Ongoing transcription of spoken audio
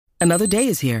Another day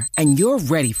is here, and you're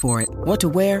ready for it. What to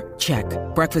wear? Check.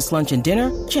 Breakfast, lunch, and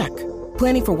dinner? Check.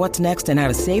 Planning for what's next and how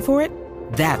to save for it?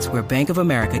 That's where Bank of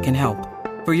America can help.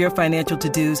 For your financial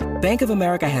to-dos, Bank of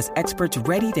America has experts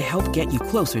ready to help get you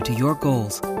closer to your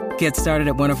goals. Get started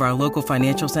at one of our local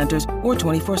financial centers or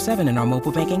 24/7 in our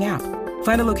mobile banking app.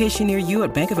 Find a location near you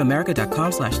at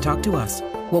bankofamerica.com/talktous.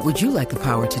 What would you like the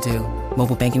power to do?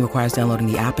 Mobile banking requires downloading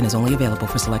the app and is only available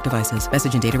for select devices.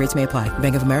 Message and data rates may apply.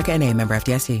 Bank of America N.A., member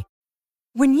FDIC.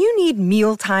 When you need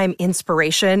mealtime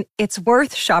inspiration, it's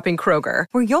worth shopping Kroger,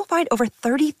 where you'll find over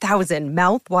 30,000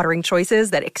 mouth-watering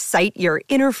choices that excite your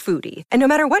inner foodie. And no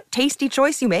matter what tasty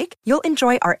choice you make, you'll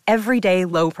enjoy our everyday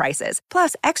low prices,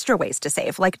 plus extra ways to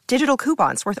save, like digital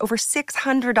coupons worth over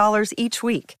 $600 each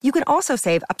week. You can also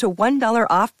save up to $1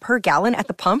 off per gallon at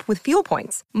the pump with fuel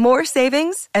points. More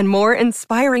savings and more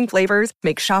inspiring flavors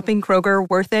make shopping Kroger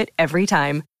worth it every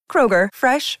time. Kroger,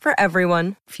 fresh for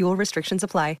everyone. Fuel restrictions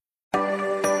apply.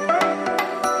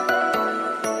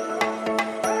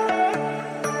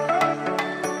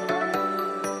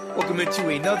 Welcome into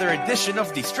another edition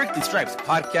of the Strictly Stripes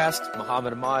podcast.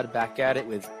 Muhammad Ahmad back at it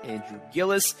with Andrew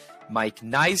Gillis, Mike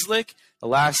Neislick. The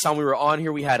last time we were on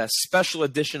here, we had a special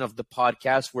edition of the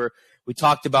podcast where we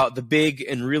talked about the big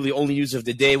and really only news of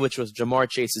the day, which was Jamar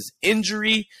Chase's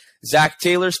injury. Zach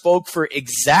Taylor spoke for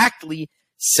exactly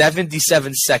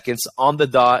 77 seconds on the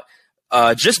dot,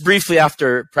 just briefly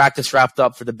after practice wrapped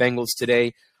up for the Bengals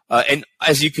today. And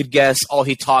as you could guess, all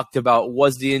he talked about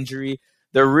was the injury.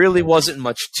 There really wasn't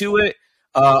much to it.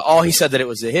 All he said that it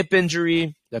was a hip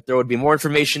injury, that there would be more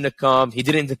information to come. He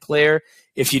didn't declare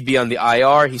if he'd be on the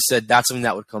IR. He said that's something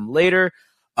that would come later.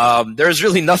 There's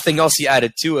really nothing else he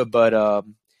added to it, but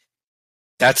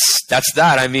that's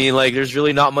that. I mean, like, there's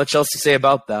really not much else to say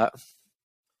about that.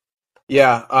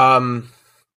 Yeah,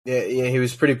 he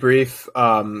was pretty brief.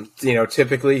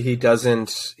 Typically he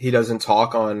doesn't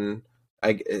talk on.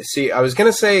 I was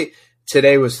gonna say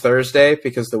today was Thursday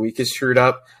because the week is screwed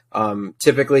up.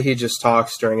 Typically he just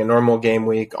talks during a normal game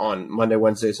week on Monday,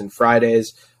 Wednesdays, and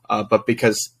Fridays. But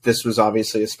because this was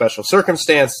obviously a special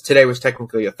circumstance, today was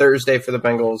technically a Thursday for the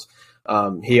Bengals.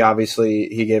 He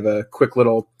gave a quick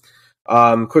little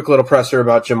presser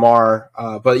about Jamar.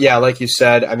 But yeah, like you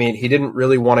said, I mean, he didn't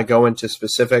really want to go into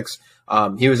specifics.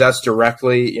 He was asked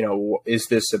directly, is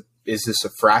this a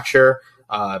fracture?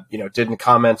 Didn't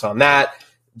comment on that.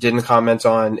 Didn't comment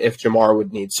on if Jamar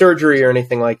would need surgery or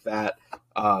anything like that.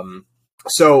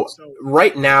 So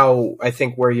right now, I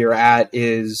think where you're at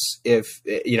is if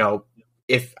I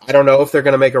don't know if they're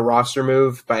going to make a roster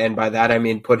move, and by that I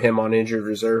mean put him on injured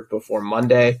reserve before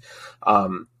Monday.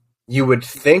 You would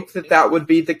think that would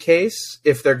be the case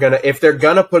if they're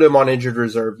gonna put him on injured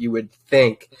reserve. You would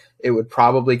think it would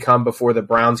probably come before the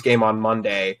Browns game on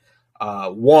Monday.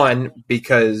 One,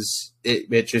 because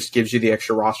it just gives you the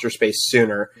extra roster space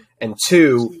sooner, and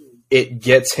two, it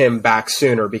gets him back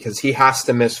sooner because he has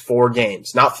to miss 4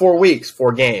 games, not 4 weeks,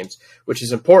 4 games, which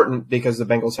is important because the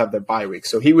Bengals have their bye week.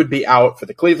 So he would be out for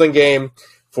the Cleveland game,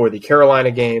 for the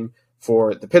Carolina game,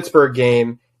 for the Pittsburgh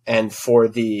game, and for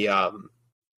the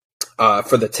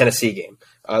Tennessee game.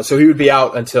 So he would be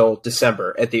out until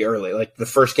December at the early, like the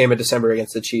first game of December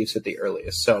against the Chiefs at the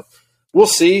earliest. So we'll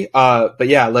see. But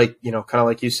yeah, kind of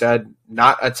like you said,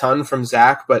 not a ton from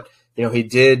Zach, but he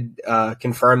did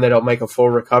confirm that he'll make a full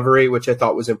recovery, which I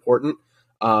thought was important.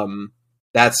 I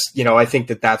think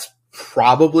that's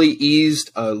probably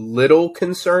eased a little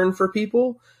concern for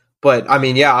people. But I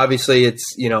mean, yeah, obviously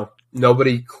it's,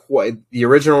 nobody quite, the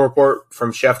original report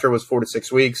from Schefter was 4 to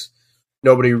 6 weeks.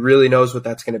 Nobody really knows what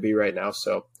that's going to be right now.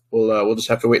 So we'll just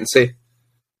have to wait and see.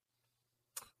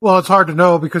 Well, it's hard to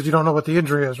know because you don't know what the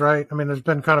injury is, right? I mean, there's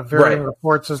been kind of varying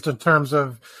reports as to in terms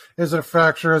of, is it a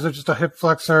fracture? Is it just a hip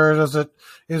flexor?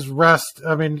 Is rest?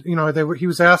 I mean, he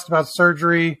was asked about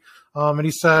surgery, and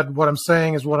he said, what I'm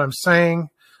saying is what I'm saying.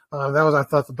 That was, I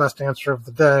thought, the best answer of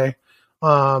the day.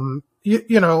 And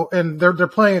they're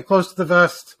playing it close to the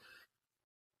vest.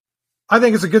 I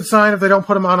think it's a good sign if they don't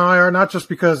put him on IR, not just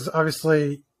because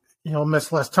obviously,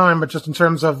 miss less time, but just in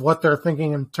terms of what they're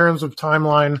thinking in terms of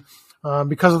timeline.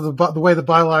 Because of the way the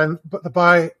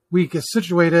bye week is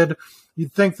situated,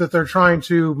 you'd think that they're trying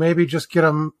to maybe just get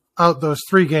them out those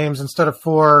 3 games instead of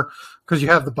 4 because you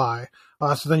have the bye.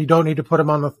 So then you don't need to put them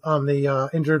on the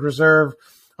injured reserve.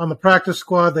 On the practice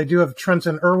squad, they do have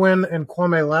Trenton Irwin and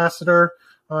Kwame Lassiter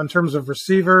in terms of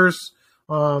receivers.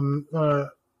 So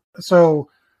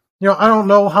I don't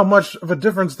know how much of a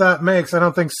difference that makes. I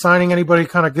don't think signing anybody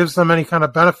kind of gives them any kind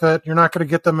of benefit. You're not going to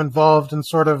get them involved in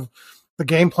sort of the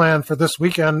game plan for this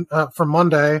weekend, for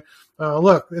Monday.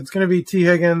 Look, it's going to be T.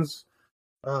 Higgins.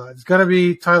 It's going to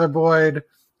be Tyler Boyd.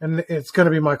 and it's going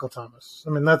to be Michael Thomas. I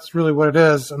mean, that's really what it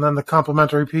is. And then the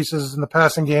complementary pieces in the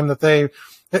passing game that they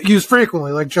use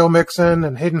frequently, like Joe Mixon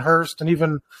and Hayden Hurst and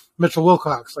even Mitchell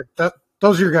Wilcox, like that.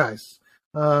 Those are your guys.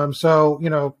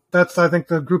 So, that's, I think,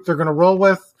 the group they're going to roll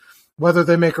with. Whether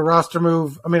they make a roster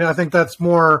move, I mean, I think it's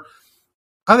more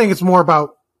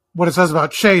about what it says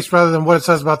about Chase rather than what it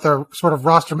says about their sort of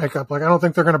roster makeup. Like, I don't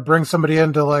think they're going to bring somebody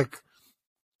in to, like,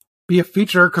 be a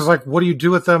feature because, like, what do you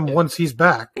do with them once he's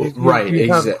back?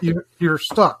 Exactly. You're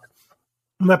stuck.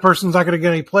 And that person's not going to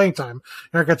get any playing time.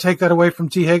 You're not going to take that away from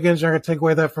T. Higgins. You're not going to take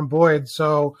away that from Boyd.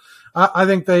 So I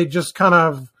think they just kind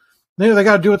of they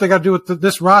got to do what they got to do with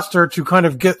this roster to kind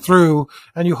of get through,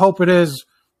 and you hope it is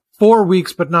 4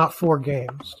 weeks but not 4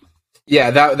 games. Yeah,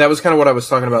 that was kind of what I was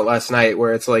talking about last night,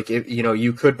 where it's like,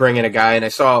 you could bring in a guy, and I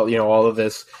saw, all of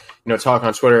this, talk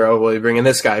on Twitter, oh, well, you bring in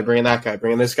this guy, bring in that guy,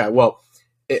 bring in this guy. Well,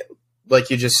 like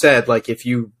you just said, like if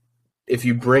you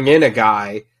bring in a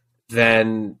guy,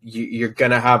 then you're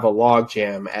going to have a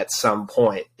logjam at some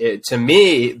point. To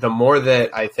me, the more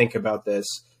that I think about this,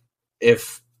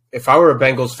 if I were a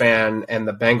Bengals fan and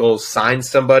the Bengals signed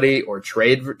somebody or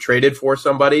traded for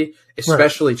somebody,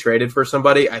 especially traded for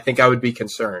somebody, I think I would be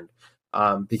concerned.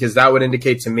 Because that would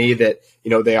indicate to me that,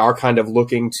 they are kind of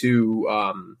looking to,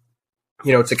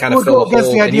 to kind of fill a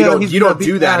hole. And you don't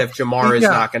do that if Jamar is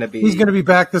not going to be. He's going to be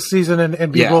back this season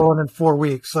and be rolling in 4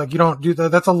 weeks. Like, you don't do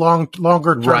that. That's a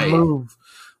longer term move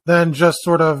than just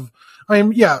sort of. I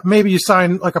mean, yeah, maybe you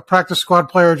sign like a practice squad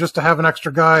player just to have an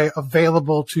extra guy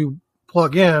available to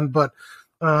plug in, but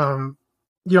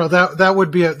that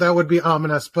would be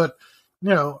ominous. But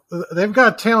they've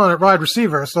got talent at wide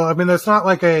receiver, so I mean, it's not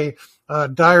like a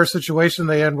dire situation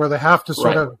they in where they have to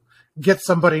sort of get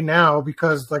somebody now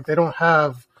because like they don't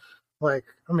have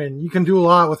you can do a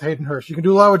lot with Hayden Hurst. You can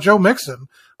do a lot with Joe Mixon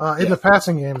in the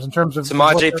passing games in terms of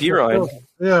Samaj P. Ryan.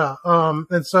 Yeah.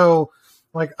 And so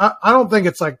like I don't think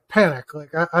it's like panic.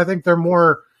 Like I think they're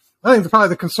more. I think probably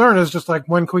the concern is just like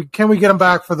when can we get them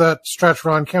back for that stretch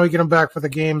run? Can we get them back for the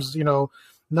games?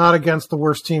 Not against the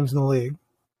worst teams in the league.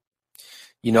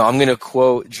 I'm going to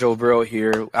quote Joe Burrow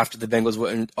here after the Bengals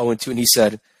went 0-2, and he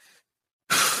said,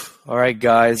 all right,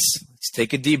 guys, let's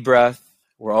take a deep breath.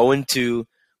 We're 0-2,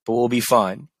 but we'll be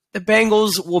fine. The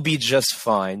Bengals will be just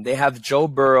fine. They have Joe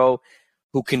Burrow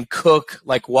who can cook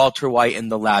like Walter White in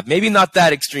the lab. Maybe not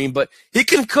that extreme, but he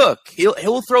can cook.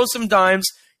 He'll throw some dimes.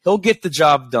 He'll get the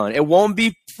job done. It won't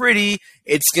be pretty.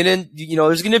 It's going to,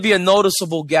 there's going to be a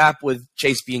noticeable gap with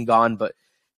Chase being gone, but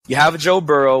you have Joe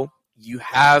Burrow. You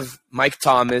have Mike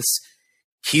Thomas.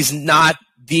 He's not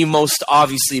the most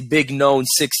obviously big-known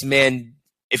six-man,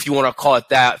 if you want to call it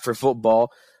that, for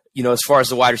football, as far as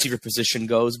the wide receiver position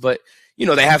goes. But,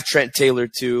 they have Trent Taylor,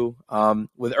 too.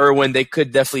 With Irwin, they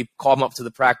could definitely call him up to the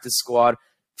practice squad,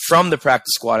 from the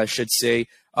practice squad, I should say,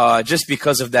 just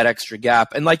because of that extra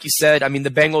gap. And like you said, I mean, the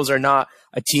Bengals are not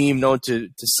a team known to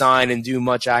sign and do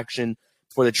much action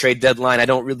for the trade deadline. I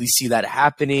don't really see that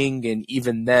happening, and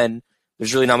even then,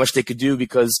 there's really not much they could do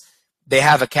because they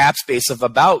have a cap space of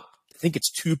about, I think it's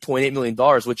 $2.8 million,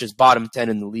 which is bottom 10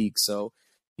 in the league. So,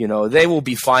 they will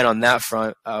be fine on that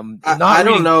front. I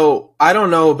don't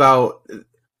know about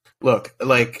 – look,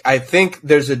 like I think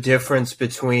there's a difference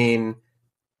between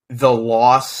the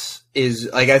loss is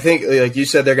 – like I think, like you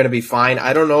said, they're going to be fine.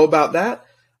 I don't know about that.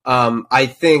 I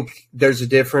think there's a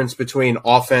difference between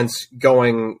offense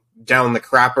going down the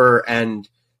crapper and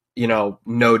 –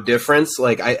 no difference.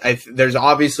 Like there's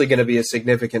obviously going to be a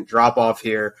significant drop off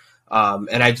here.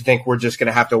 And I think we're just going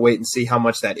to have to wait and see how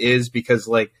much that is because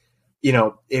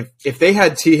if they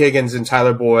had T. Higgins and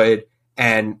Tyler Boyd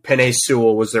and Penei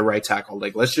Sewell was their right tackle,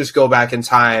 like let's just go back in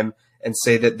time and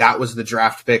say that was the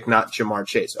draft pick, not Jamar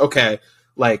Chase. Okay.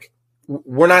 Like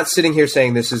we're not sitting here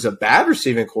saying this is a bad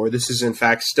receiving core. This is in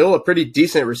fact still a pretty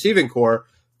decent receiving core,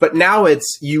 but now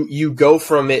it's you go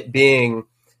from it being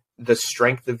the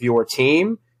strength of your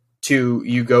team to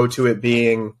you go to it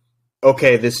being,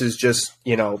 okay, this is just,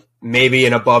 maybe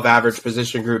an above average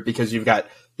position group because you've got,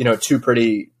 two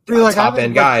pretty top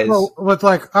end guys. With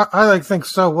I think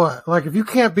so what? Like if you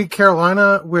can't beat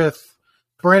Carolina with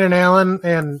Brandon Allen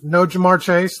and no Jamar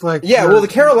Chase, like the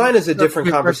Carolina is a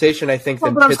different conversation, I think,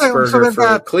 than Pittsburgh or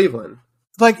for Cleveland.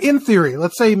 Like in theory,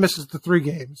 let's say he misses the 3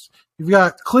 games. You've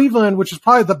got Cleveland, which is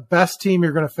probably the best team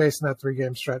you're going to face in that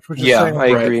 3-game stretch. Which is I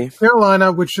agree.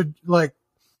 Carolina, which should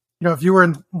if you were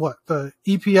in the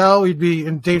EPL, you'd be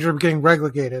in danger of getting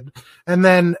relegated, and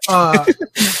then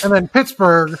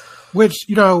Pittsburgh, which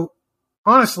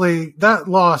honestly, that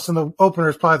loss in the opener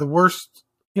is probably the worst.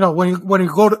 When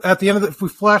you go at the end of if we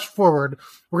flash forward,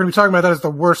 we're going to be talking about that as the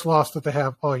worst loss that they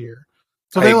have all year.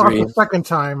 So they lost the second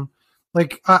time.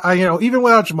 Like even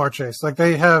without Jamar Chase, like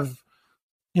they have,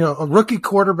 a rookie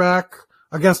quarterback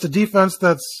against a defense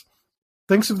that's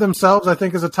thinks of themselves, I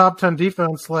think, as a top 10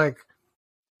 defense. Like,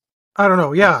 I don't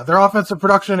know. Yeah, their offensive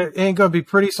production, it ain't going to be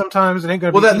pretty sometimes. It ain't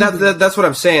going to be easy. That's what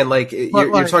I'm saying. Like,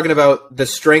 you're talking about the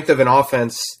strength of an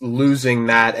offense losing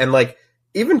that. And, like,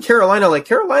 even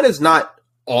Carolina's not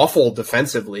awful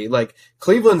defensively. Like,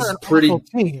 Cleveland's pretty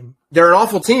 – they're an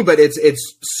awful team, but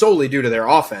it's solely due to their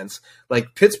offense.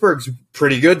 Like, Pittsburgh's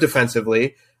pretty good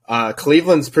defensively.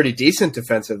 Cleveland's pretty decent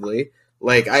defensively.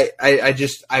 Like,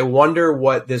 I wonder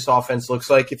what this offense looks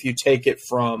like if you take it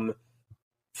from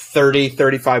 30,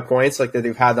 35 points like that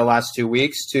they've had the last 2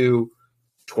 weeks to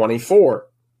 24,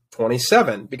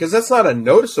 27, because that's not a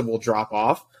noticeable drop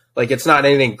off. Like, it's not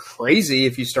anything crazy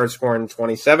if you start scoring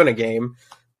 27 a game,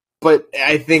 but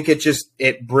I think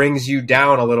it brings you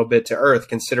down a little bit to earth,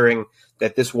 considering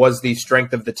that this was the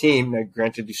strength of the team. Now,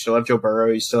 granted, you still have Joe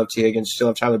Burrow, you still have T. Higgins, you still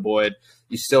have Tyler Boyd,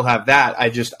 you still have that.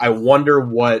 I wonder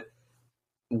what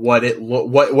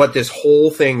this whole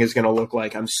thing is going to look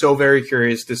like. I'm so very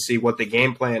curious to see what the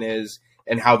game plan is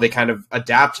and how they kind of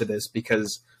adapt to this,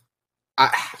 because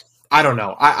I don't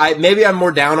know. I maybe I'm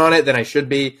more down on it than I should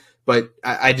be, but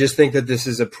I just think that this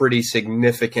is a pretty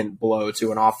significant blow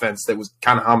to an offense that was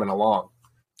kind of humming along.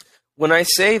 When I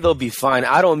say they'll be fine,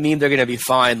 I don't mean they're going to be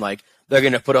fine like they're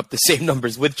going to put up the same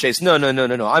numbers with Chase. No.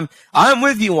 I'm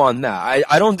with you on that.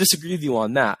 I don't disagree with you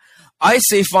on that. I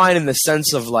say fine in the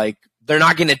sense of, like, they're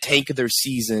not going to tank their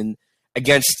season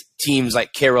against teams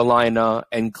like Carolina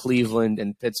and Cleveland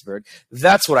and Pittsburgh.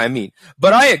 That's what I mean.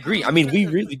 But I agree. I mean, I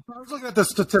was looking at the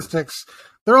statistics.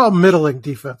 They're all middling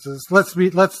defenses.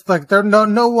 They're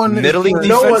no one middling defenses.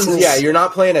 No one's, yeah, you're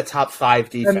not playing a top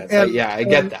 5 defense. I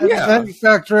get that. And then you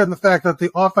factor in the fact that the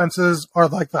offenses are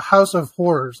like the house of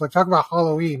horrors. Like, talk about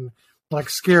Halloween, like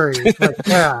scary, like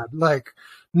bad, like.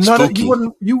 None of,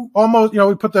 you almost,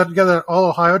 we put that together, all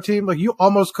Ohio team. Like, you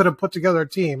almost could have put together a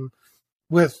team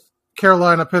with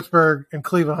Carolina, Pittsburgh, and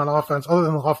Cleveland on offense, other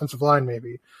than the offensive line,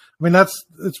 maybe. I mean,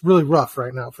 it's really rough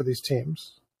right now for these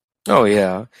teams. Oh,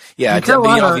 yeah. Yeah. And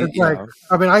Carolina,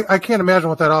 I can't imagine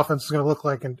what that offense is going to look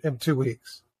like in 2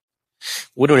 weeks.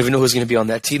 We don't even know who's going to be on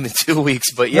that team in 2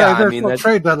 weeks, but yeah, I mean,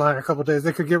 trade deadline in a couple of days.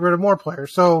 They could get rid of more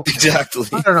players. So exactly.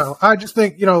 I don't know. I just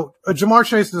think, Jamar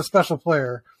Chase is a special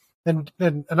player. And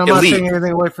I'm not taking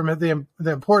anything away from it. The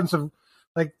importance of,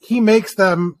 like, he makes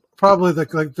them probably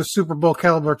the Super Bowl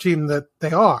caliber team that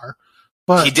they are.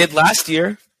 But he did last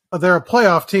year. They're a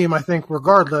playoff team, I think,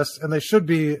 regardless, and they should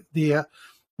be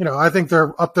I think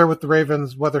they're up there with the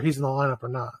Ravens, whether he's in the lineup or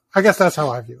not. I guess that's how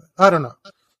I view it. I don't know,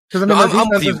 because their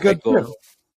defense is good too.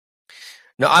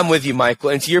 No, I'm with you, Michael.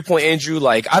 And to your point, Andrew,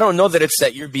 like, I don't know that it's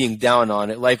that you're being down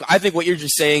on it. Like, I think what you're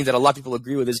just saying that a lot of people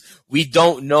agree with is we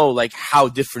don't know, like, how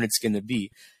different it's going to be.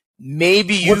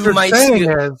 Maybe you might see it.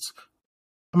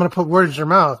 I'm going to put words in your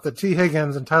mouth that T.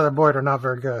 Higgins and Tyler Boyd are not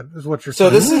very good, is what you're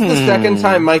saying. So this is the second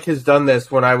time Mike has done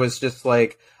this when I was just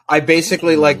like, Mike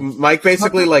basically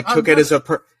took it as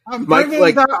a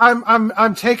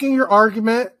I'm taking your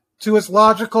argument to its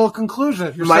logical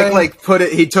conclusion.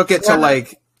 He took it to,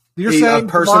 like, you're saying a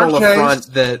personal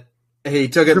affront that he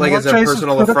took it like as a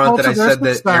personal affront that I said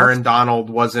that Aaron Donald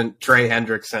wasn't Trey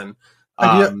Hendrickson.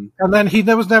 And then he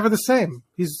was never the same.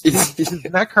 His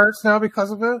neck hurts now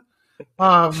because of it.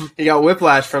 He got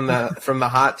whiplash from the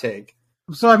hot take.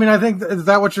 So I mean, I think is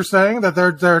that what you're saying, that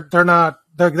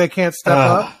they can't step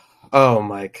up? Oh,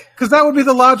 Mike. Because that would be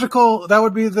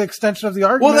the extension of the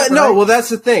argument. Well, that's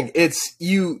the thing. It's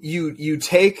you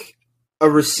take a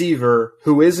receiver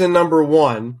who is a number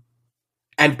 1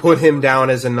 and put him down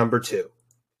as a number 2.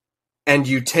 And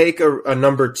you take a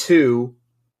number 2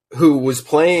 who was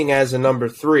playing as a number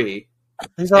 3,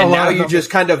 and now you just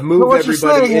kind of move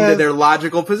everybody into their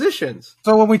logical positions.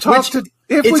 So when we talk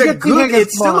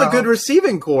it's still a good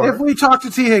receiving core. If we talk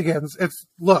to T. Higgins,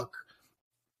 look,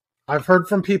 I've heard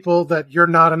from people that you're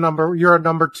a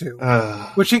number 2,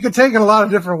 which he could take in a lot of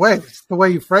different ways, the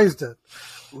way you phrased it.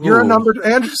 You're a number.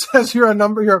 Andrew says you're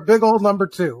a big old number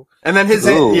 2. And then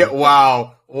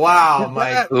wow,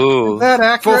 Mike. Is that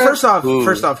accurate? Well,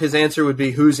 first off, his answer would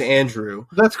be, "Who's Andrew?"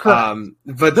 That's correct.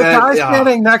 But the guy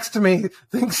standing next to me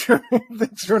thinks you're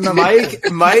number 2.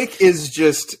 Mike is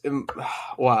just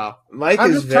wow. Mike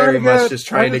is very much just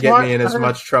trying to get me in as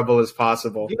much trouble as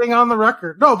possible. Getting on the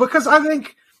record, no, because I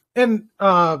think, and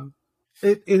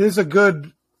it is a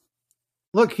good.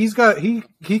 Look, he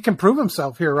can prove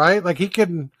himself here, right? Like, he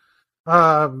can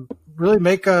really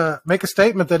make a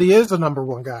statement that he is a number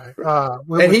 1 guy.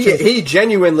 And he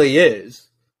genuinely is.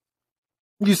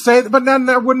 You say, but then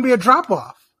there wouldn't be a drop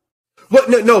off. But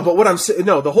no. But what I'm saying,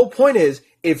 the whole point is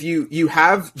if you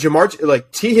have Jamar,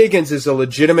 like T. Higgins is a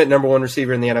legitimate number 1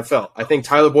 receiver in the NFL. I think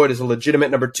Tyler Boyd is a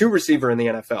legitimate number 2 receiver in the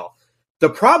NFL. The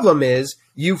problem is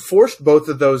you forced both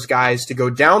of those guys to go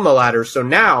down the ladder. So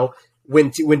now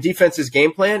when defenses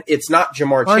game plan, it's not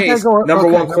Jamar Chase. Number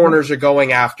one corners are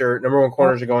going after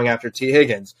T.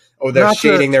 Higgins. Oh, they're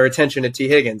shading their attention to T.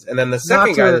 Higgins. And then the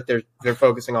second guy that they're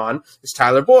focusing on is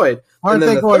Tyler Boyd. And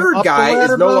then the third guy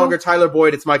is no longer Tyler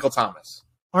Boyd, it's Michael Thomas.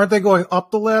 Aren't they going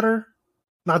up the ladder?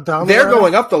 Not down the ladder? They're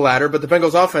going up the ladder, but the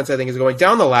Bengals offense, I think, is going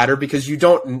down the ladder because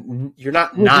you're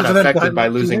not affected by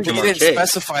losing Jamar Chase. You didn't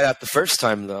specify that the first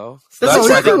time, though. That's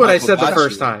exactly what I said the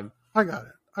first time. I got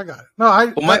it.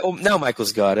 No, now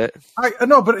Michael's got it.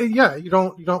 No, but yeah, you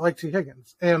don't like T.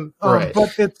 Higgins, and right.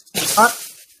 But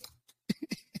it's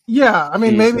yeah. I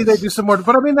mean, maybe they do some more,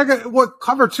 but I mean, what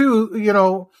cover 2? You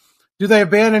know, do they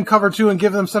abandon cover 2 and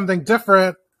give them something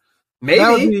different? Maybe.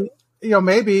 That would be,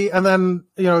 maybe, and then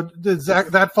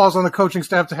that falls on the coaching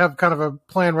staff to have kind of a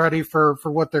plan ready for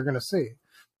what they're going to see.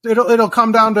 It'll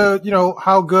come down to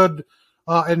how good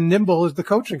and nimble is the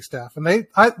coaching staff, and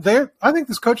I think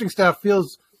this coaching staff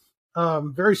feels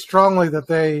very strongly that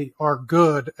they are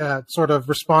good at sort of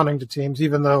responding to teams,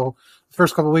 even though the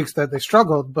first couple of weeks that they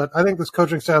struggled. But I think this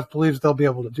coaching staff believes they'll be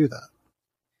able to do that.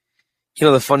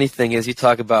 The funny thing is, you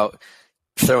talk about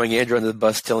throwing Andrew under the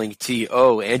bus, telling T,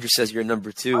 Andrew says you're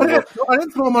number 2. I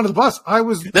didn't throw him under the bus. I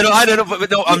was I don't know, but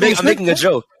no, I'm making a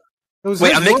joke.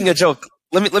 Wait, I'm making a joke.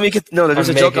 Let me get there's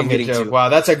a joke I'm getting to. Wow,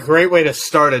 that's a great way to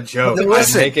start a joke.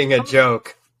 Listen, I'm making a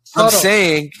joke. I'm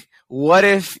saying, what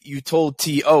if you told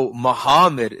T,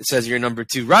 Muhammad says you're number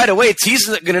 2 right away? T's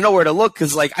gonna know where to look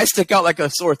because I stick out like a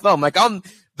sore thumb. Like I'm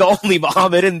the only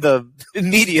Muhammad in the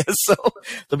media, so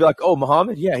they'll be like, "Oh,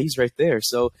 Muhammad, yeah, he's right there."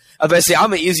 So I was gonna say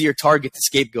I'm an easier target to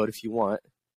scapegoat if you want.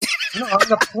 I'm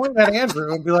gonna point at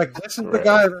Andrew and be like, "This is the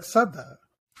guy that said that."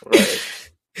 Right.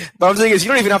 But I'm saying is, you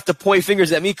don't even have to point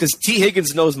fingers at me because T.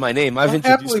 Higgins knows my name. I've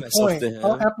introduced myself to him.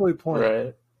 I'll happily point.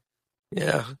 Right.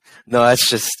 Yeah. No, that's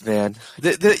just, man.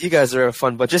 You guys are a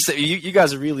fun bunch. Just you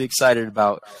guys are really excited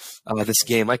about this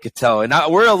game. I could tell, and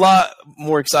we're a lot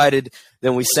more excited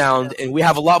than we sound, and we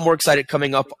have a lot more excited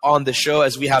coming up on the show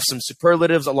as we have some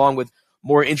superlatives along with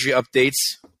more injury updates.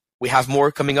 We have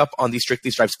more coming up on the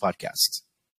Strictly Stripes podcast.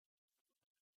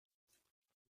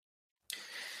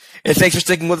 And thanks for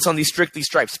sticking with us on the Strictly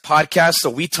Stripes podcast. So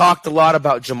we talked a lot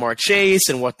about Jamar Chase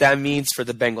and what that means for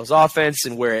the Bengals offense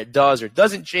and where it does or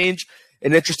doesn't change.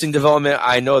 An interesting development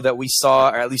I know that we saw,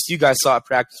 or at least you guys saw at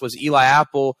practice, was Eli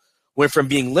Apple went from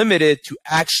being limited to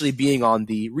actually being on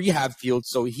the rehab field.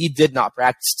 So he did not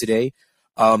practice today.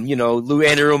 Lou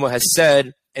Anarumo has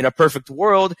said in a perfect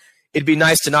world, it'd be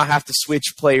nice to not have to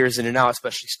switch players in and out,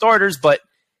 especially starters. But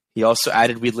he also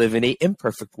added we live in an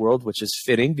imperfect world, which is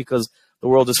fitting because the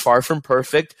world is far from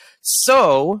perfect.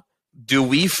 So do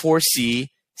we foresee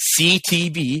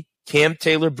CTB, Cam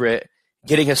Taylor-Britt,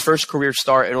 getting his first career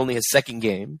start in only his second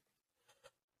game?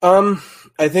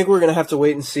 I think we're going to have to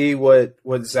wait and see what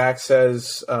Zach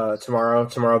says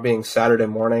tomorrow being Saturday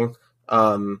morning.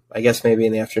 I guess maybe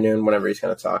in the afternoon, whenever he's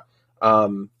going to talk.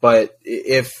 But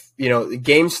if,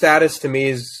 game status to me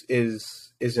is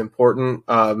important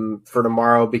for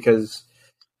tomorrow because,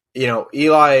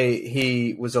 Eli,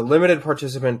 he was a limited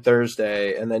participant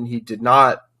Thursday, and then he did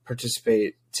not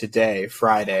participate today,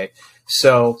 Friday.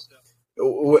 So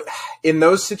in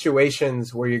those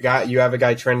situations where you have a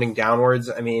guy trending downwards,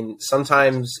 I mean,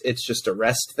 sometimes it's just a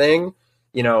rest thing.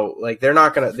 They're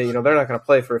not gonna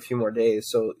play for a few more days.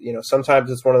 So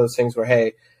sometimes it's one of those things where,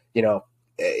 hey,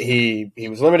 he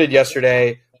was limited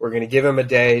yesterday. We're going to give him a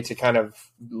day to kind of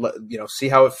see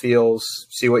how it feels,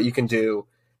 see what you can do,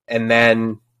 and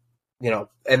then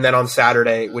on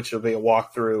Saturday, which will be a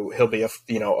walkthrough, he'll be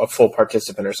a full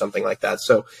participant or something like that.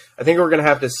 So I think we're going to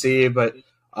have to see, but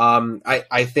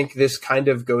I think this kind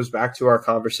of goes back to our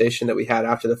conversation that we had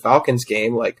after the Falcons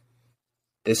game. Like,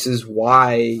 this is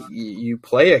why you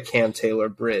play a Cam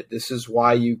Taylor-Britt. This is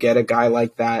why you get a guy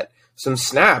like that some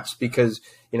snaps because,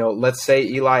 let's say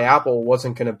Eli Apple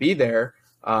wasn't going to be there.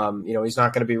 He's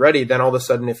not going to be ready. Then all of a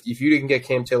sudden, if you didn't get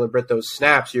Cam Taylor-Britt those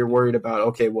snaps, you're worried about,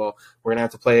 okay, well, we're going to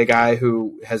have to play a guy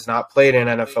who has not played an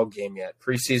NFL game yet,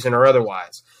 preseason or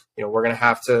otherwise. We're going to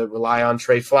have to rely on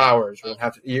Trey Flowers.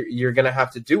 You're going to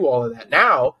have to do all of that.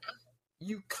 Now,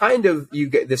 you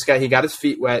get this guy, he got his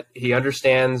feet wet. He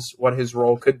understands what his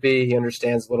role could be. He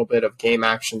understands a little bit of game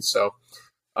action. So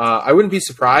I wouldn't be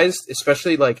surprised,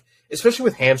 especially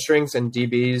with hamstrings and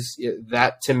DBs.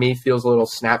 That to me feels a little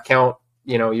snap count.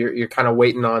 You're kind of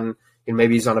waiting on,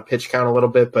 maybe he's on a pitch count a little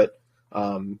bit, but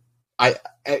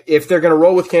if they're going to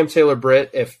roll with Cam Taylor-Britt,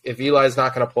 if Eli's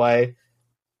not going to play,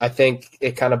 I think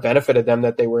it kind of benefited them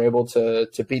that they were able to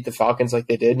beat the Falcons like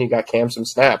they did, and you got Cam some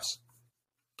snaps.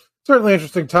 Certainly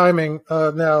interesting timing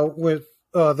now with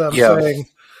them saying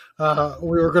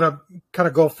we were going to kind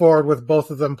of go forward with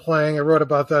both of them playing. I wrote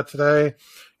about that today.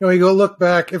 You go look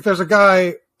back, if there's a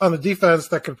guy on the defense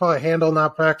that could probably handle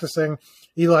not practicing,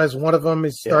 Eli's one of them.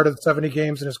 He's started 70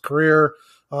 games in his career.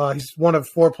 He's one of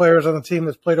 4 players on the team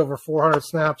that's played over 400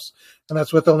 snaps, and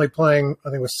that's with only playing, I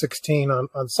think it was 16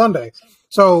 on Sunday.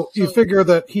 So you figure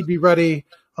that he'd be ready.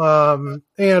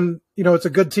 And, it's a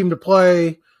good team to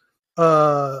play.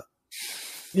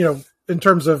 In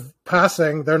terms of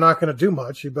passing, they're not going to do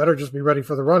much. You better just be ready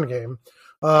for the run game.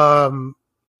 And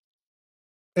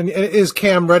is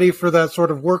Cam ready for that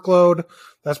sort of workload?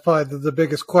 That's probably the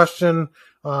biggest question.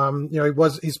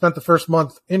 He spent the first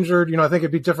month injured. I think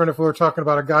it'd be different if we were talking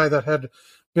about a guy that had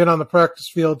been on the practice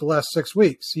field the last 6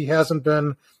 weeks. He hasn't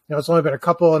been, it's only been a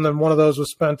couple, and then one of those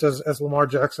was spent as Lamar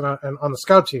Jackson on the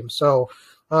scout team. So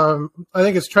I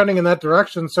think it's trending in that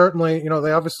direction. Certainly,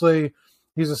 they obviously,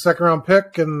 he's a second-round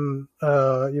pick, and,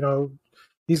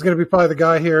 he's going to be probably the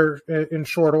guy here in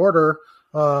short order.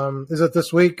 Is it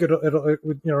this week? It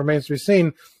remains to be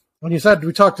seen. When you said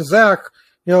we talked to Zach,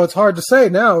 it's hard to say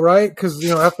now, right? Because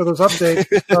after those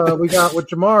updates we got with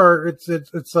Jamar,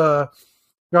 it's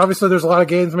obviously there's a lot of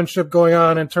gamesmanship going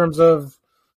on in terms of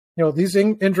these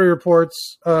injury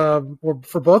reports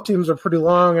for both teams are pretty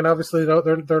long, and obviously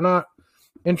they're not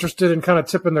interested in kind of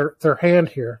tipping their hand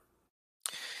here.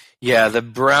 Yeah, the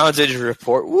Browns injury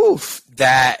report. Woof,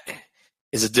 that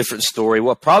is a different story.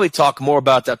 We'll probably talk more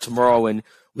about that tomorrow when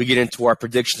we get into our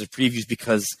predictions and previews,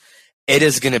 because it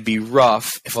is going to be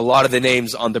rough if a lot of the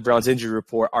names on the Browns injury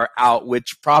report are out, which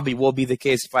probably will be the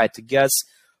case if I had to guess.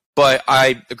 But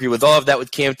I agree with all of that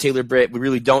with Cam Taylor-Britt. We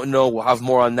really don't know. We'll have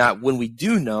more on that when we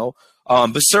do know.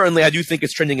 But certainly I do think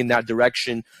it's trending in that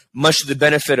direction, much to the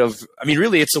benefit of,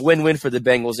 really it's a win-win for the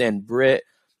Bengals and Britt.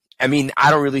 I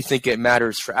don't really think it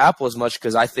matters for Apple as much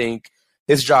because I think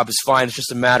his job is fine. It's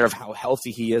just a matter of how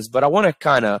healthy he is. But I want to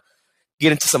kind of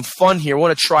get into some fun here. I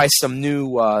want to try some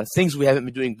new things we haven't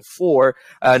been doing before.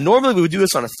 Normally we would do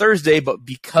this on a Thursday, but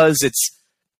because it's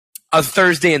a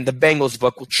Thursday in the Bengals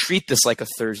book, we'll treat this like a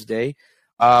Thursday.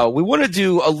 We want to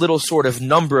do a little sort of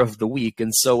number of the week.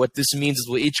 And so what this means is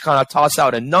we'll each kind of toss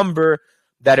out a number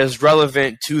that is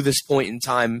relevant to this point in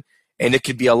time. And it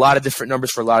could be a lot of different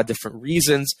numbers for a lot of different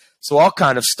reasons. So I'll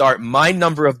kind of start. My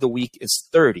number of the week is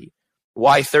 30.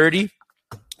 Why 30?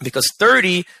 Because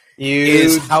 30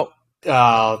 is how...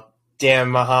 Oh, damn,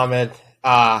 Muhammad.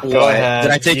 Go ahead.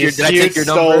 Did I take your number? You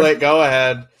stole it. Go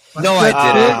ahead. No,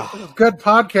 I didn't. Good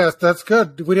podcast. That's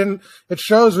good. It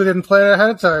shows we didn't plan it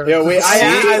ahead of time. Yeah,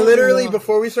 I literally,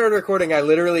 before we started recording, I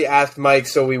literally asked Mike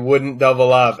so we wouldn't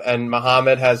double up, and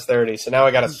Muhammad has 30, so now I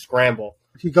got to scramble.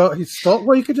 He stole.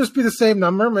 Well, you could just be the same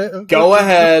number. Man. Go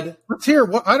ahead. Let's hear.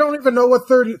 I don't even know what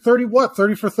 30 what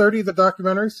 30 for 30, the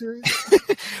documentary series.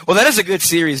 Well, that is a good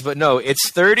series, but no,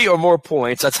 it's 30 or more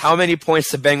points. That's how many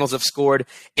points the Bengals have scored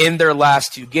in their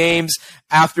last 2 games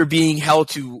after being held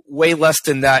to way less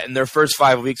than that in their first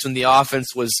 5 weeks when the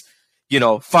offense was,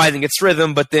 finding its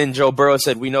rhythm. But then Joe Burrow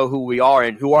said, we know who we are.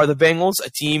 And who are the Bengals?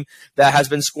 A team that has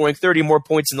been scoring 30 more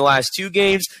points in the last 2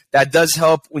 games. That does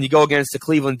help when you go against the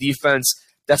Cleveland defense.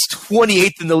 That's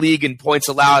 28th in the league in points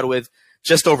allowed with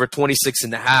just over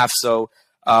 26.5. So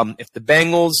if the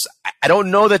Bengals, I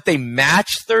don't know that they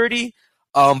match 30,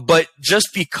 but just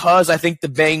because I think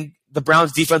the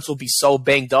Browns defense will be so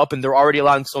banged up and they're already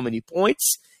allowing so many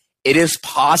points, it is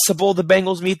possible the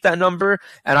Bengals meet that number.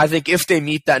 And I think if they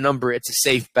meet that number, it's a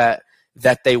safe bet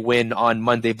that they win on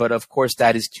Monday. But of course,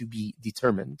 that is to be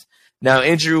determined. Now,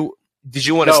 Andrew, did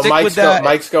you want to stick with that?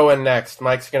 Mike's going next.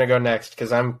 Mike's going to go next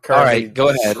because I'm currently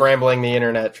scrambling the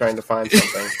internet trying to find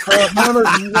something.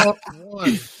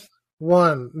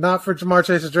 One, not for Jamar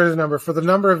Chase's jersey number, for the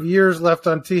number of years left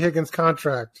on T. Higgins'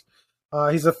 contract.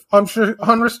 He's an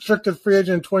unrestricted free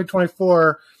agent in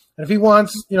 2024. And if he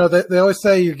wants, they always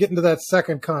say you're getting to that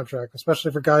second contract,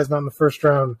 especially for guys not in the first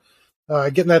round,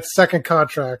 getting that second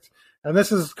contract. And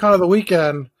this is kind of the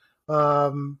weekend.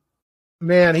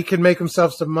 Man, he can make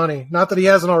himself some money. Not that he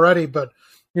hasn't already, but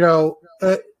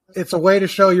it's a way to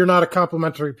show you're not a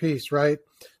complimentary piece, right?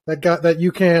 That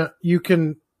you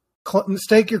can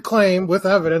stake your claim with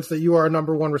evidence that you are a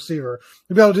number 1 receiver.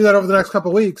 You'll be able to do that over the next couple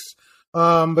of weeks.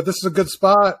 But this is a good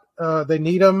spot. They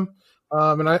need him,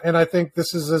 and I think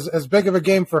this is as big of a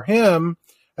game for him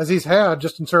as he's had,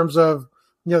 just in terms of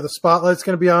the spotlight's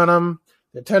going to be on him,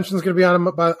 the attention's going to be on him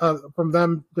from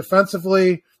them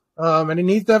defensively. And he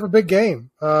needs to have a big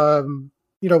game.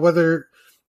 Whether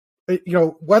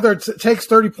whether it takes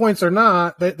 30 points or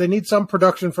not, they need some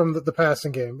production from the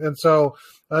passing game. And so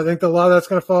I think a lot of that's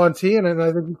going to fall on T, and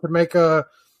I think you could make a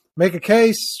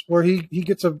case where he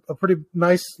gets a pretty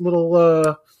nice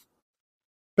little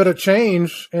bit of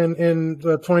change in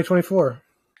 2024.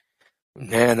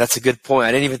 Man, that's a good point.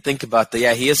 I didn't even think about that.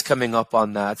 Yeah, he is coming up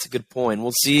on that. It's a good point.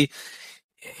 We'll see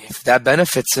if that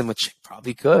benefits him, which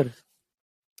probably could.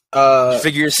 You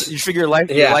figure your life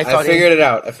out. I figured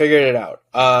it out.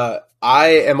 I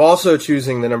am also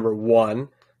choosing the number 1,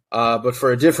 but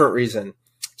for a different reason.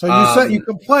 So you said you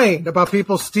complained about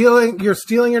people stealing. You're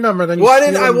stealing your number. Then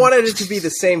I wanted it to be the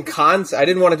same concept. I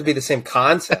didn't want it to be the same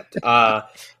concept.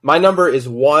 My number is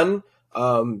 1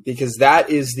 because that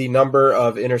is the number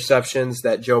of interceptions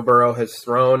that Joe Burrow has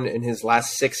thrown in his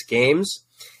last 6 games,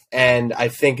 and I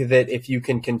think that if you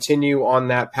can continue on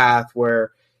that path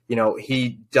where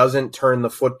he doesn't turn the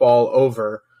football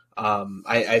over,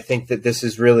 I think that this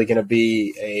is really going to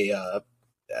be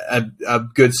a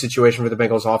good situation for the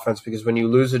Bengals offense, because when you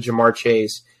lose a Jamar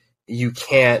Chase, you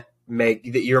can't make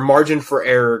your margin for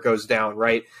error goes down,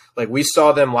 right? Like we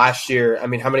saw them last year. I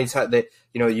mean, how many times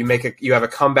you have a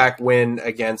comeback win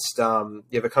against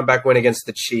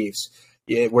the Chiefs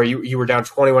where you were down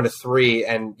 21-3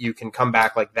 and you can come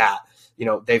back like that.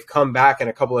 They've come back in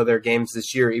a couple of their games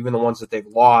this year, even the ones that they've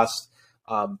lost,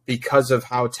 because of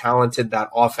how talented that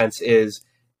offense is,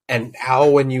 and how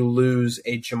when you lose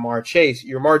a Jamar Chase,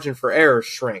 your margin for error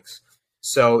shrinks.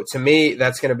 So to me,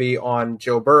 that's going to be on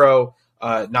Joe Burrow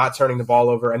not turning the ball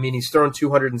over. I mean, he's thrown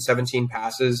 217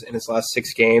 passes in his last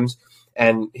 6 games,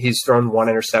 and he's thrown 1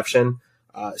 interception.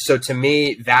 So to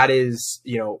me, that is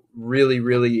really,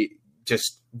 really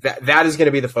just that is going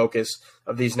to be the focus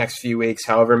of these next few weeks,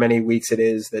 however many weeks it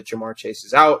is that Jamar Chase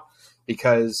is out,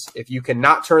 because if you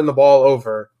cannot turn the ball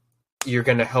over, you're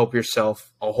going to help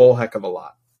yourself a whole heck of a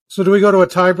lot. So do we go to a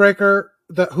tiebreaker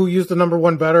who used the number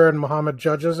 1 better and Muhammad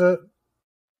judges it?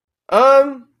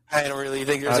 I don't really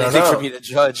think there's anything for me to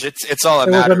judge. It's all that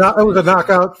matters. It was a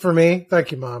knockout for me.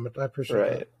 Thank you, Muhammad. I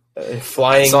appreciate it.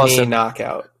 Flying knee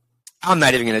knockout. I'm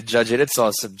not even going to judge it. It's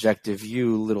all subjective,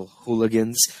 you little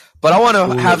hooligans. But I want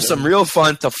to have some real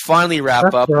fun to finally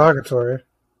wrap up. Derogatory.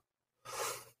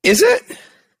 Is it?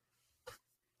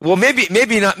 Well, maybe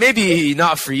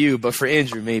not for you, but for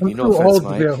Andrew, maybe. I'm no too offense, old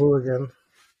Mike. to be a hooligan.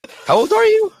 How old are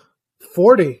you?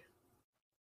 40.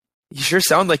 You sure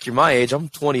sound like you're my age. I'm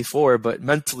 24, but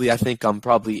mentally I think I'm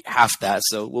probably half that,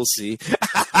 so we'll see.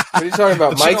 What are you talking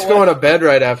about? Mike's going to bed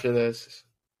right after this.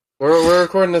 We're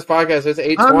recording this podcast. It's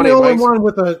 8:20. I'm the only one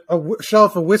with a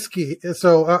shelf of whiskey,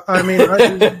 so I mean.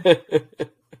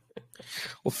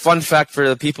 Well, fun fact for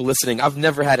the people listening: I've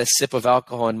never had a sip of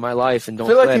alcohol in my life, and don't. I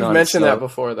feel like you've mentioned that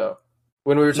before, though.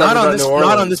 When we were talking about New Orleans,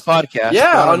 not on this podcast.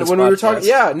 Yeah, when we were talking.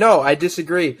 Yeah, no, I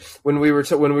disagree. When we were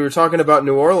talking about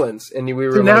New Orleans, and we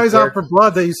were now he's out for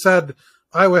blood. That you said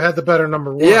I had the better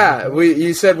number 1. Yeah,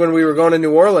 you said when we were going to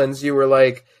New Orleans, you were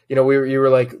like, you were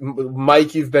like,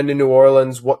 Mike, you've been to New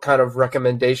Orleans. What kind of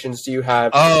recommendations do you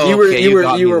have? Oh,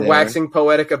 you were waxing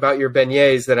poetic about your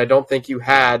beignets that I don't think you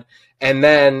had, and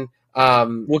then.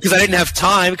 Well, because I didn't have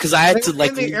time, because I had to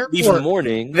leave in the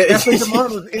morning. Anthony DeMond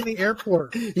was in the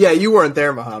airport. Yeah, you weren't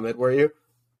there, Muhammad, were you?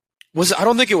 I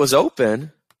don't think it was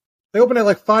open. They opened at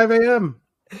like 5 a.m.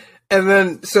 And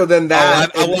then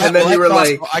you were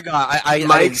like,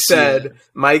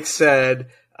 Mike said,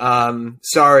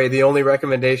 sorry, the only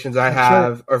recommendations I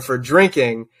have are for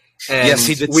drinking. And yes,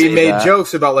 he did. We made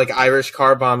jokes about like Irish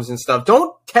car bombs and stuff.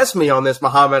 Don't test me on this,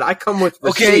 Muhammad. I come with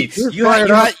receipts. Okay, you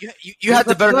had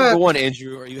the better number 1,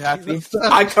 Andrew. Are you happy?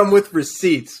 I come with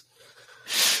receipts.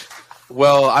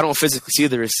 Well, I don't physically see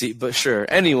the receipt, but sure.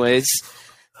 Anyways,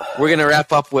 we're going to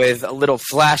wrap up with a little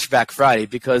flashback Friday,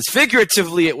 because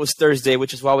figuratively it was Thursday,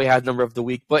 which is why we had number of the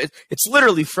week, but it's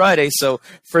literally Friday. So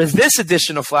for this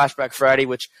edition of Flashback Friday,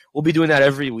 which we'll be doing that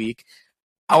every week,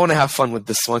 I want to have fun with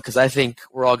this one, because I think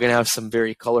we're all going to have some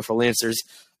very colorful answers.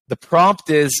 The prompt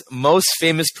is most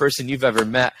famous person you've ever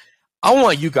met. I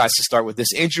want you guys to start with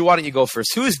this. Andrew, why don't you go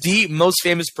first? Who is the most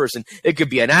famous person? It could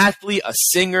be an athlete, a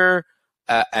singer,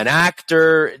 an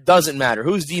actor. It doesn't matter.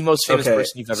 Who's the most famous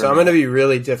person you've ever met? So I'm going to be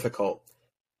really difficult.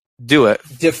 Do it.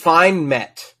 Define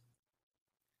met.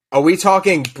 Are we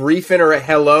talking brief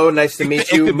hello, nice to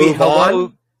meet you, move hello,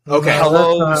 on? Okay.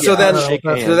 Hello. So then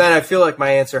I feel like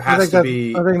my answer has to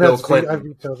be Bill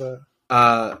Clinton.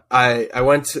 I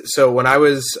went to, so when I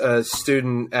was a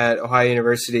student at Ohio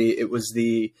University, it was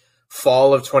the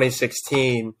fall of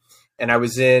 2016, and I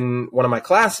was in one of my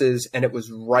classes, and it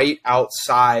was right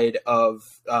outside of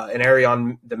an area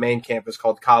on the main campus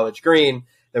called College Green.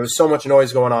 There was so much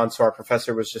noise going on, so our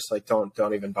professor was just like, don't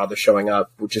even bother showing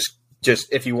up. We'll just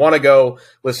just if you want to go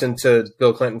listen to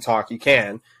Bill Clinton talk, you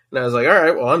can. And I was like, all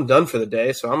right, well, I'm done for the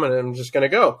day, so I'm just gonna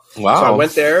go. Wow. So I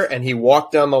went there, and he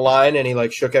walked down the line, and he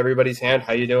like shook everybody's hand.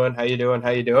 How you doing? How you doing? How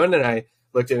you doing? And I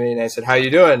looked at me and I said, how you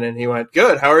doing? And he went,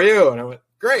 good. How are you? And I went,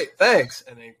 great, thanks.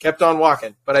 And he kept on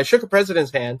walking. But I shook a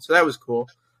president's hand, so that was cool.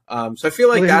 So I feel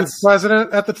like He was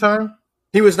president at the time.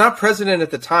 he was not president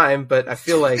at the time, but I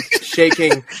feel like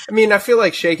shaking. I mean, I feel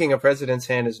like shaking a president's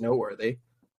hand is noteworthy.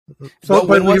 So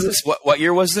when was this? What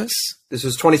year was this? This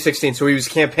was 2016. So he was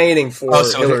campaigning for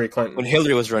Hillary Clinton when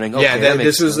Hillary was running. Okay, yeah,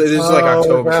 this was like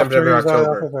October, September,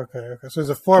 October. Okay. So he's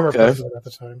a former president at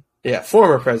the time. Yeah,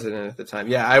 former president at the time.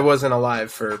 Yeah, I wasn't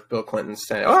alive for Bill Clinton's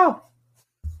time. Oh,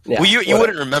 yeah. Well, you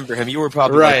wouldn't remember him. You were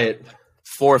probably like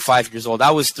 4 or 5 years old.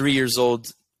 I was 3 years old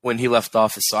when he left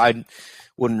office, so I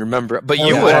wouldn't remember. But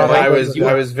you would. I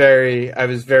was very,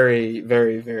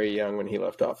 very, very young when he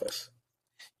left office.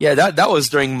 Yeah, that was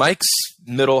during Mike's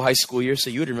middle high school year,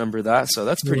 so you would remember that. So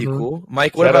that's pretty cool.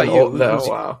 Mike, what about you?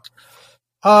 Wow.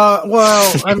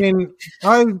 Well, I mean,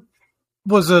 I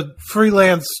was a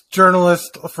freelance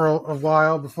journalist for a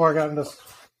while before I got into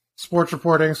sports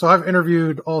reporting. So I've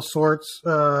interviewed all sorts.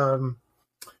 I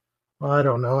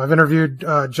don't know. I've interviewed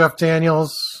Jeff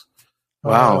Daniels.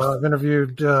 Wow. I've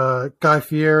interviewed Guy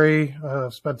Fieri.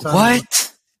 Spent time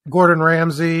with Gordon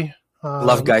Ramsay.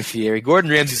 Love Guy Fieri. Gordon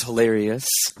Ramsay's hilarious.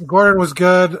 Gordon was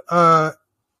good.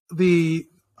 He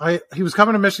was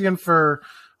coming to Michigan for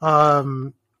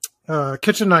Kitchen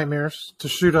Nightmares to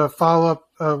shoot a follow-up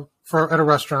at a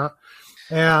restaurant,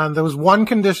 and there was one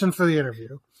condition for the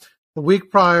interview. The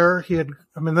week prior,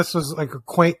 this was like a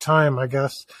quaint time, I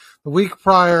guess. The week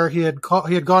prior, he had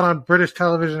gone on British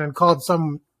television and called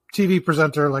some TV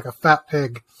presenter like a fat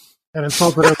pig and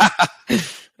insulted him. And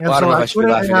well, I don't know if I should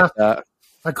be laughing at that.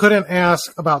 I couldn't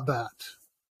ask about that.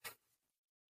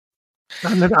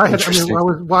 And then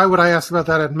why would I ask about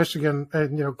that in Michigan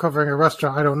and, covering a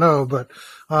restaurant? I don't know, but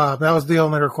that was the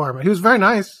only requirement. He was very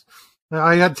nice.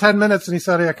 I had 10 minutes and he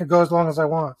said, hey, I could go as long as I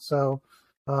want. So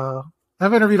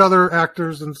I've interviewed other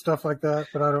actors and stuff like that,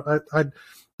 but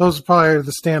those are probably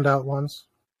the standout ones.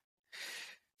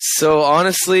 So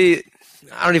honestly,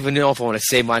 I don't even know if I want to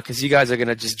say mine because you guys are going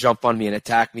to just jump on me and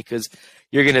attack me because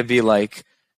you're going to be like,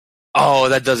 oh,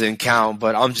 that doesn't count,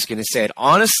 but I'm just going to say it.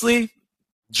 Honestly,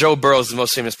 Joe Burrow is the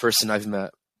most famous person I've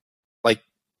met. Like,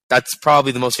 that's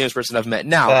probably the most famous person I've met.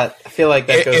 Now, I feel like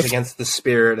that goes against the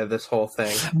spirit of this whole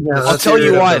thing. Yeah, I'll tell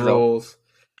you why, though.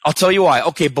 I'll tell you why.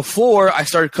 Okay, before I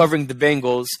started covering the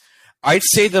Bengals, I'd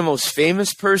say the most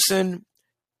famous person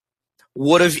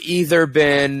would have either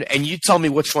been, and you tell me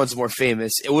which one's more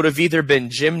famous, it would have either been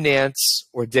Jim Nantz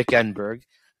or Dick Enberg.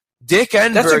 Dick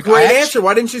Enberg. That's a great answer.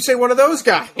 Why didn't you say one of those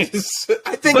guys?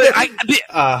 I think Dick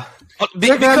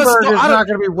Enberg is not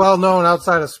going to be well known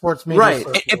outside of sports media. Right.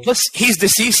 And plus, he's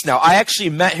deceased now. I actually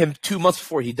met him 2 months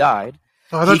before he died.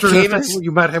 Oh, I thought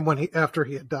you met him after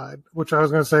he had died, which I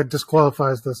was going to say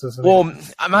disqualifies this. Well,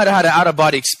 I might have had an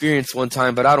out-of-body experience one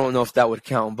time, but I don't know if that would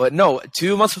count. But no,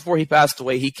 2 months before he passed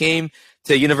away, he came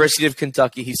to University of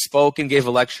Kentucky. He spoke and gave a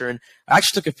lecture, and I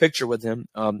actually took a picture with him.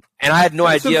 And I had no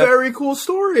idea. It's a very cool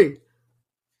story.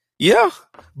 Yeah.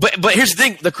 But here's the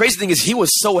thing. The crazy thing is he was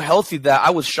so healthy that I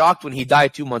was shocked when he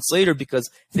died 2 months later because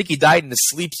I think he died in his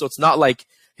sleep, so it's not like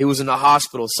he was in a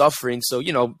hospital suffering. So,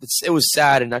 it was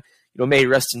sad, and may he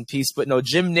rest in peace. But no,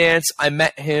 Jim Nantz, I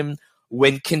met him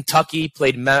when Kentucky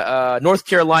played North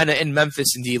Carolina in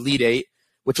Memphis in the Elite Eight,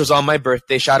 which was on my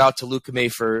birthday. Shout out to Luke May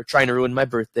for trying to ruin my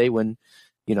birthday when,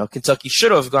 Kentucky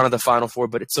should have gone to the Final Four,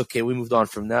 but it's okay. We moved on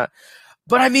from that.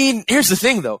 But, I mean, here's the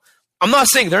thing, though. I'm not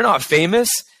saying they're not famous.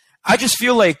 I just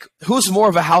feel like who's more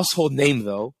of a household name,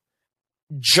 though?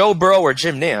 Joe Burrow or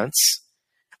Jim Nantz?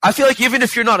 I feel like even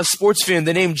if you're not a sports fan,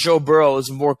 the name Joe Burrow is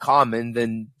more common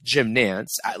than Jim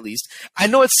Nantz, at least. I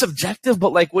know it's subjective,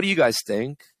 but, what do you guys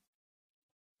think?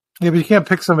 Yeah, but you can't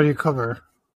pick somebody you cover.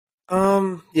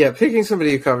 Yeah, picking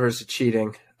somebody you cover is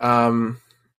cheating.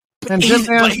 And Jim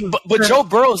Nantz, but Joe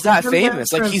Burrow is that famous.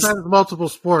 Nantz He's multiple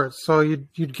sports, so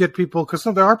you'd get people because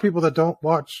there are people that don't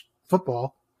watch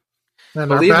football. And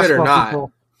believe it or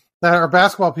not, that are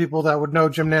basketball people that would know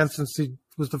Jim Nantz since he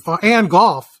was and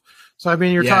golf. So I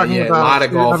mean, you're talking about a lot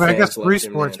of golf. I guess three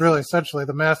sports, really. Essentially,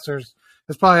 the Masters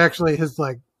is probably actually his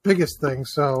biggest thing.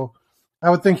 So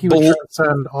I would think he would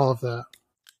transcend all of that.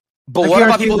 But what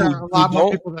about people there are a lot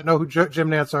more people that know who Jim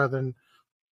Nantz are than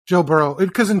Joe Burrow?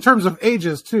 Because in terms of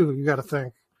ages, too, you got to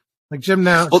think Jim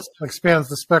Nantz spans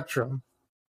the spectrum.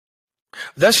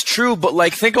 That's true, but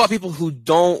think about people who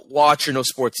don't watch or know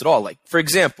sports at all. For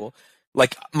example,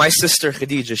 my sister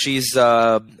Khadija, she's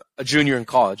a junior in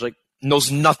college.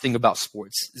 Knows nothing about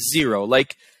sports, zero.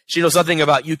 she knows nothing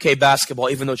about UK basketball,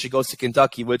 even though she goes to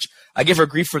Kentucky, which I give her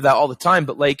grief for that all the time.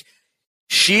 But like,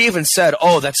 she even said,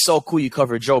 "Oh, that's so cool you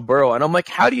covered Joe Burrow." And I'm like,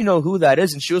 "How do you know who that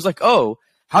is?" And she was like, "Oh,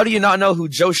 how do you not know who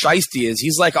Joe Shiesty is?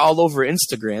 He's like all over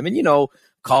Instagram." And, you know,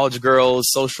 college girls,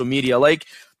 social media, like,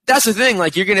 that's the thing.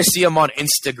 Like, you're going to see him on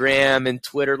Instagram and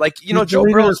Twitter. Like, you know, Joe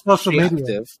Burrow is social media.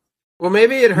 Active. Well,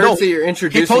 maybe it hurts that you're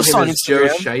introducing him as Joe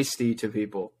Shiesty to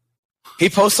people. He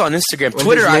posts on Instagram. When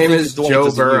Twitter, his name I think, is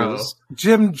Joe Burrow.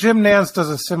 Jim Nance does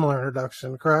a similar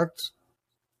introduction, correct?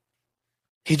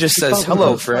 He just says,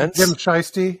 "Hello, friends." Jim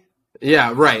Shiesty.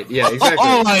 Yeah, right. Yeah, exactly.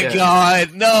 Oh my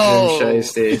God, no. Jim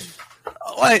Shiesty.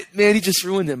 What, man? He just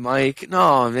ruined it, Mike.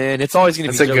 No, man. It's always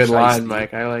going to be That's a good Shiesty. line,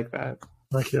 Mike. I like that.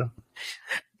 Thank you.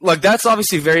 Look, that's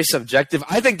obviously very subjective.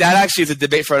 I think that actually is a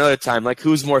debate for another time, like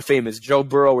who's more famous, Joe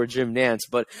Burrow or Jim Nance.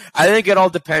 But I think it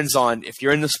all depends on if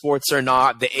you're in the sports or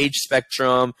not, the age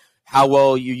spectrum, how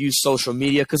well you use social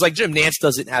media. Because like Jim Nance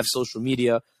doesn't have social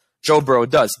media. Joe Burrow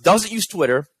does. Doesn't use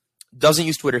Twitter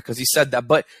because he said that.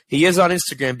 But he is on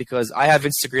Instagram because I have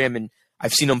Instagram and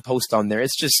I've seen him post on there.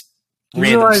 It's just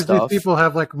random realize stuff. These people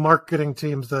have like marketing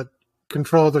teams that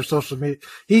control their social media.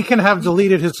 He can have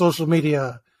deleted his social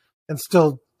media and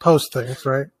still post things,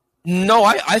 right? No,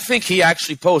 I think he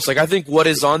actually posts. Like, I think what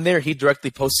is on there, he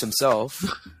directly posts himself.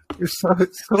 You're so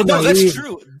no, naive. that's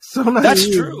true. So naive. That's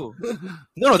true.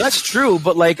 No, that's true.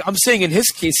 But, like, I'm saying in his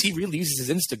case, he really uses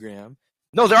his Instagram.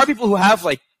 No, there are people who have,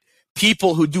 like,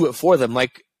 people who do it for them.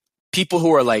 Like, people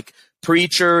who are, like,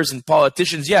 preachers and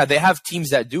politicians. Yeah, they have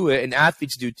teams that do it, and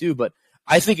athletes do too. But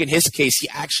I think in his case, he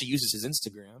actually uses his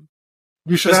Instagram.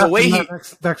 You should ask him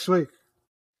that next week.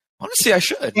 Honestly, I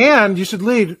should. And you should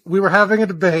lead. We were having a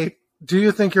debate. Do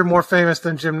you think you're more famous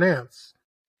than Jim Nance?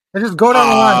 And just go down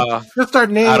the line. Just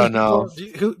start naming. I don't know.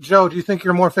 Joe, do you think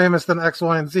you're more famous than X,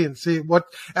 Y, and Z? And see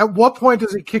at what point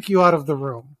does it kick you out of the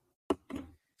room?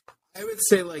 I would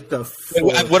say like the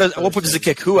what point does it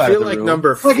kick who out of the room? I feel like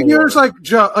number 4. Like if you're just like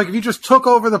Joe, like if you just took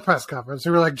over the press conference,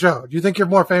 and you were like, Joe, do you think you're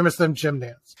more famous than Jim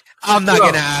Nance? I'm not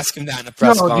going to ask him that in a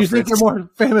press conference. Do you think you're more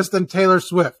famous than Taylor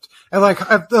Swift? And like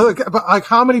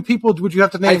how many people would you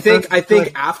have to name? I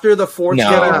think after the 4th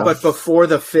name, but before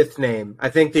the 5th name. I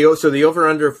think the over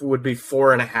under would be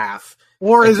 4.5.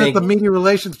 Or is it the media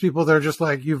relations people that are just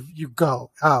like you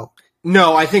go out?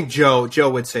 No, I think Joe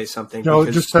would say something. Joe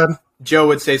just said Joe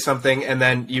would say something, and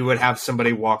then you would have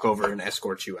somebody walk over and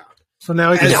escort you out. So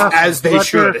now as they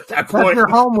should at that point. That's your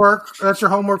homework. That's your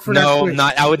homework for next week.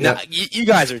 No, I would not. You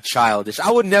guys are childish.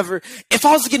 I would never. If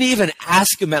I was going to even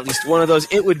ask him at least one of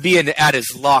those, it would be at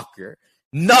his locker,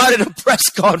 not in a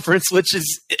press conference, which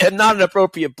is not an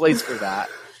appropriate place for that.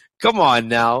 Come on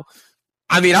now.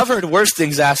 I mean, I've heard worse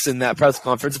things asked in that press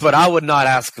conference, but I would not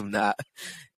ask him that.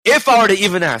 If I were to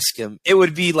even ask him, it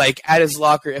would be like at his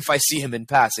locker if I see him in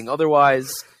passing.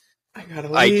 Otherwise, I gotta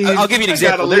leave. I'll give you an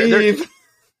example.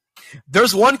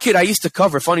 There's one kid I used to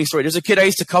cover. Funny story. There's a kid I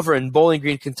used to cover in Bowling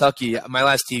Green, Kentucky, at my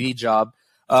last TV job,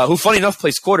 who, funny enough,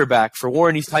 plays quarterback for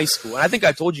Warren East High School. And I think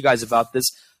I told you guys about this,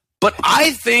 but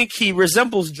I think he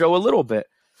resembles Joe a little bit.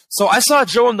 So I saw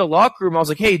Joe in the locker room. I was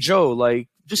like, "Hey, Joe, like,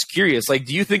 just curious, like,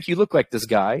 do you think you look like this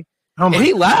guy?" And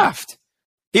he laughed.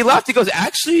 He laughed. He goes,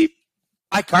 "Actually,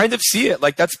 I kind of see it.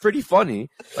 Like, that's pretty funny."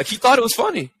 Like, he thought it was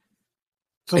funny.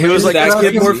 So he was like, "That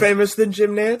kid more famous than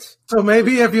Jim Nance?" So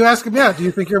maybe if you ask him, do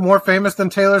you think you're more famous than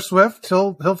Taylor Swift?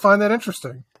 He'll find that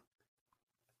interesting.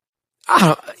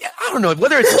 I don't know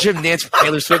whether it's Jim Nance or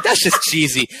Taylor Swift. That's just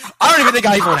cheesy. I don't even think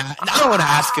I don't want to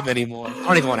ask him anymore. I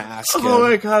don't even want to ask him. Oh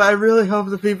my God! I really hope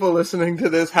the people listening to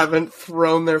this haven't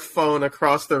thrown their phone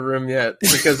across the room yet,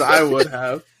 because I would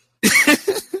have.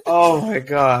 Oh my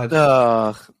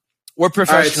God! We're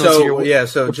professionals here.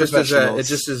 So just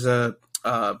as a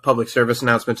public service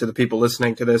announcement to the people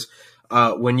listening to this.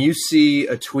 When you see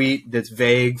a tweet that's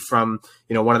vague from,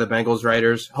 one of the Bengals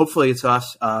writers, hopefully it's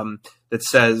us, that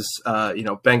says,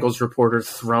 Bengals reporter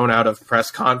thrown out of press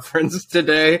conference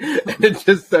today, and it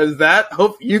just says that,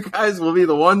 hope you guys will be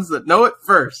the ones that know it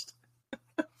first.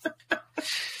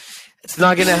 It's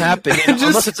not going to happen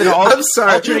unless it's an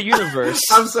alternate universe.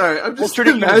 I'm sorry. I'm just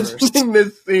imagining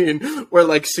this scene where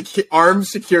like armed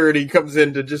security comes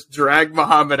in to just drag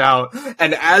Muhammad out,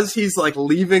 and as he's like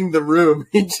leaving the room,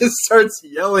 he just starts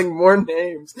yelling more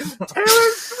names.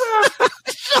 Taylor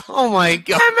Swift. Oh my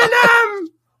God. Eminem.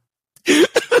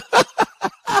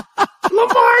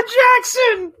 Lamar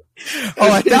Jackson.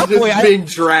 Oh, at that point, being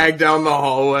dragged down the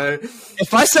hallway.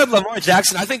 If I said Lamar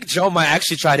Jackson, I think Joe might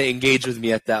actually try to engage with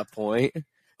me at that point.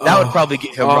 That would probably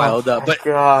get him riled up. But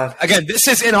again, this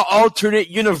is in an alternate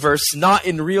universe, not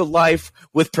in real life,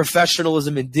 with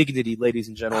professionalism and dignity, ladies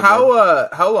and gentlemen.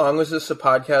 How long was this a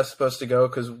podcast supposed to go?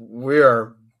 Because we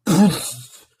are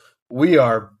we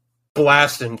are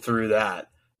blasting through that,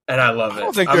 and I love it. I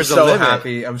don't think I'm there's so a limit.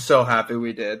 happy. I'm so happy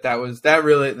we did.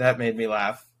 That made me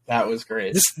laugh. That was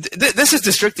great. This is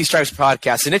the Strictly Stripes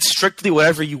podcast, and it's strictly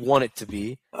whatever you want it to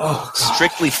be. Oh, God.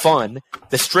 Strictly fun.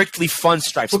 The Strictly Fun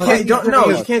Stripes Okay,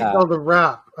 podcast. you can't. Oh, the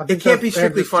rap. It can't be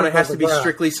strictly fun. It has to be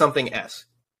strictly something S.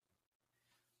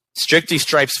 Strictly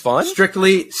Stripes Fun?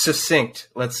 Strictly succinct.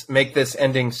 Let's make this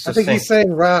ending succinct. I think he's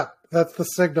saying rap. That's the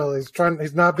signal.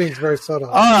 He's not being very subtle.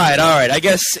 All right. I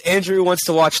guess Andrew wants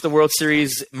to watch the World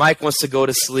Series. Mike wants to go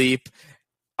to sleep.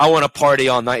 I want to party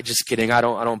all night. Just kidding. I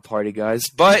don't party, guys.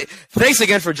 But thanks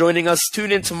again for joining us.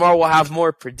 Tune in tomorrow. We'll have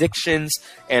more predictions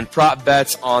and prop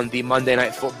bets on the Monday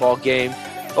Night Football game.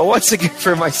 But once again,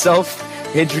 for myself,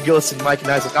 Andrew Gillis and Mike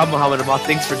Nizick, I'm Muhammad Ahmad.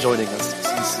 Thanks for joining us.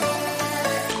 See you soon.